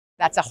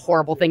That's a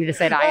horrible thing to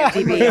say to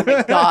IMDb. Oh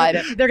my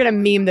God. They're going to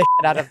meme the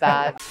shit out of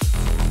that.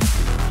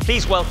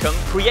 Please welcome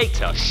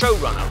creator,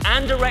 showrunner,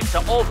 and director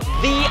of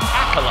The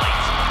Acolyte,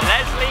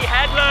 Leslye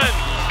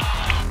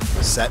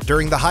Headland. Set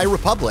during the High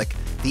Republic,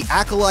 The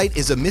Acolyte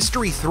is a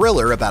mystery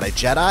thriller about a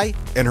Jedi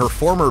and her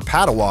former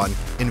Padawan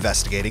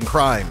investigating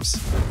crimes.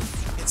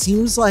 It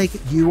seems like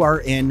you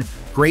are in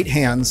great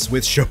hands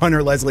with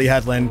showrunner Leslye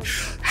Headland.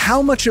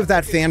 How much of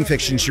that fan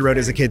fiction she wrote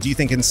as a kid do you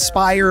think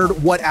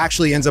inspired what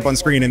actually ends up on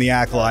screen in The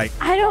Acolyte?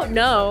 I don't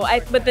know,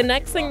 but the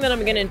next thing that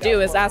I'm gonna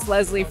do is ask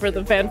Leslye for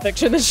the fan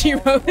fiction that she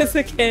wrote as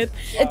a kid.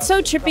 It's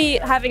so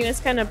trippy having this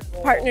kind of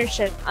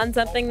partnership on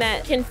something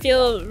that can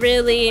feel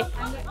really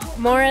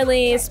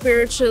morally,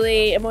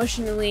 spiritually,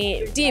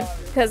 emotionally deep,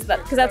 because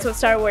that's what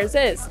Star Wars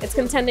is. It's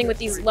contending with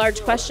these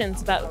large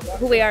questions about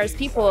who we are as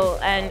people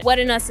and what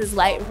in us is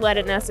light, what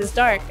in us is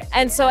dark.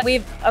 And so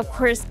we've, of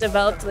course,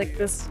 developed like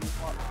this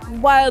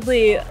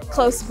wildly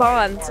close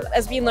bond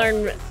as we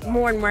learn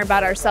more and more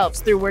about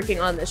ourselves through working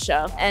on this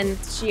show. And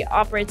she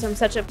operates from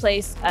such a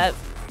place of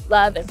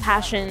love and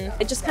passion.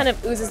 It just kind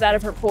of oozes out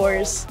of her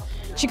pores.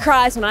 She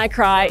cries when I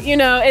cry. You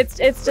know, it's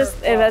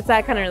just, that's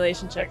that kind of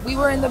relationship. We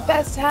were in the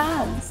best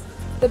hands.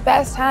 The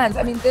best hands.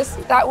 I mean,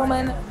 that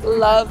woman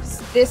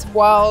loves this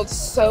world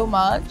so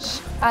much,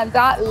 and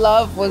that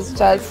love was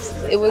just,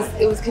 it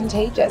was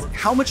contagious.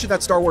 How much of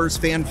that Star Wars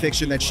fan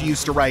fiction that she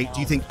used to write do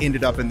you think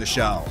ended up in the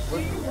show?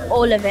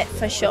 All of it,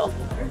 for sure.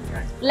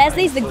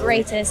 Leslie's the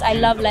greatest. I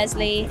love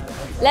Leslye.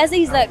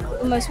 Leslie's like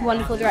the most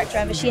wonderful director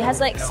ever. She has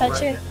like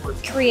such a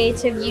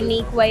creative,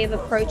 unique way of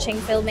approaching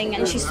filming,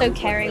 and she's so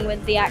caring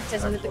with the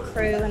actors and with the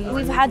crew. And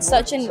we've had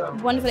such a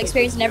wonderful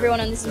experience, and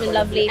everyone on this has been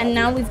lovely. And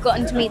now we've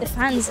gotten to meet the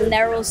fans, and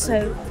they're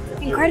also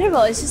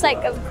incredible. It's just like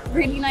a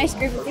really nice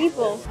group of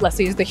people.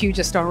 Leslye is the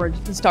hugest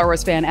Star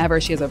Wars fan ever.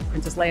 She has a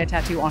Princess Leia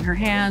tattoo on her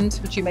hand,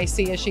 which you may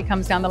see as she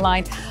comes down the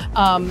line.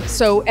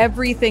 So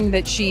everything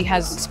that she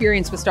has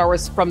experienced with Star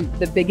Wars from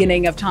the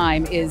beginning of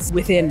time is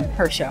within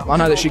her show. I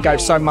know that she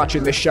gave so much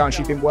in this show, and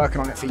she's been working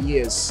on it for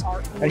years.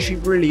 And she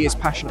really is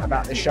passionate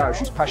about this show.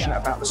 She's passionate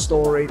about the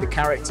story, the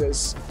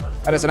characters.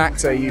 And as an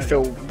actor, you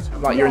feel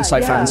like you're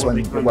inside fans when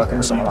you're working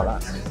with someone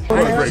like that.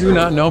 I do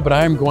not know, but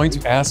I am going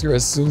to ask her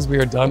as soon as we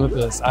are done with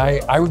this.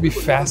 I would be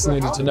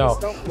fascinated to know.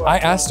 I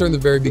asked her in the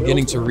very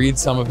beginning to read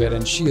some of it,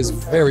 and she is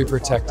very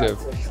protective.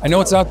 I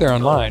know it's out there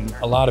online,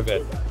 a lot of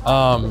it.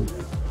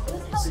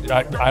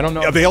 I don't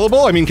know.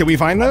 Available? I mean, can we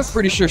find this? I'm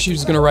pretty sure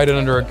she's going to write it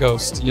under a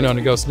ghost, in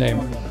a ghost name.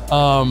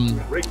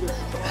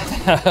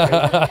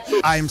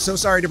 I'm so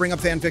sorry to bring up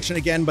fan fiction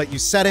again, but you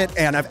said it,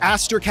 and I've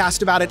asked your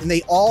cast about it, and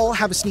they all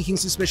have a sneaking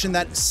suspicion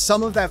that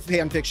some of that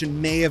fan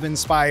fiction may have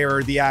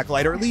inspired The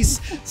Acolyte, or at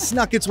least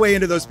snuck its way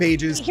into those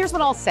pages. Here's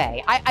what I'll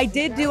say. I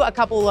did do a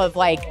couple of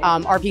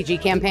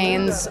RPG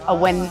campaigns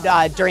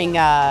during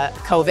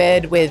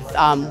COVID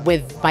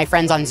with my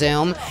friends on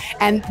Zoom,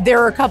 and there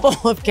are a couple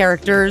of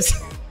characters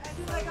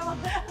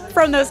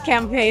from those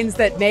campaigns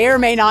that may or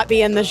may not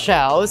be in the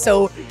show.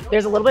 So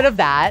there's a little bit of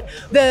that.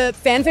 The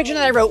fan fiction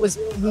that I wrote was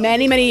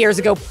many, many years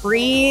ago,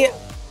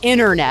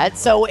 pre-internet.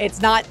 So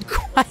it's not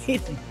quite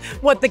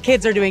what the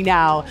kids are doing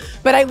now.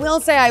 But I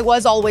will say I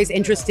was always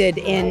interested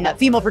in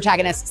female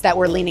protagonists that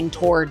were leaning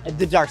toward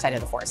the dark side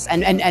of the Force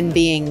and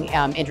being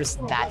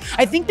interested in that.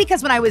 I think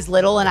because when I was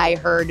little and I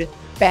heard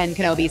Ben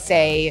Kenobi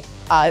say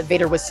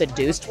Vader was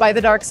seduced by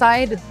the dark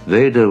side.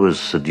 Vader was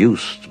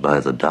seduced by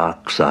the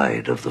dark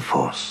side of the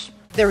Force.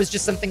 There was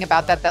just something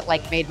about that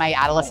made my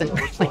adolescent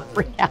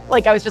freak out.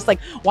 I was just like,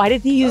 why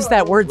did he use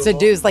that word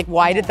seduce?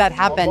 Why did that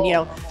happen?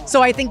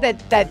 So I think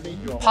that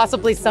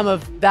possibly some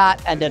of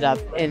that ended up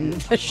in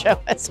the show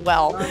as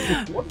well.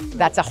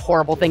 That's a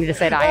horrible thing to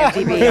say to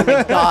IMDb. Oh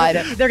my God.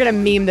 They're going to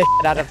meme the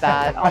shit out of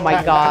that. Oh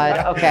my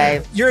God.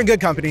 Okay. You're in good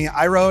company.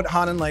 I wrote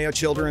Han and Leia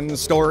children's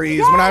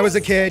stories when I was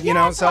a kid, so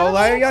Han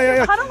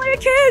and Leia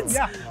kids.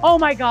 Yeah. Oh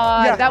my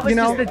God. That was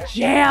just the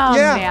jam,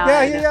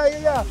 man.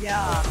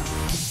 Yeah.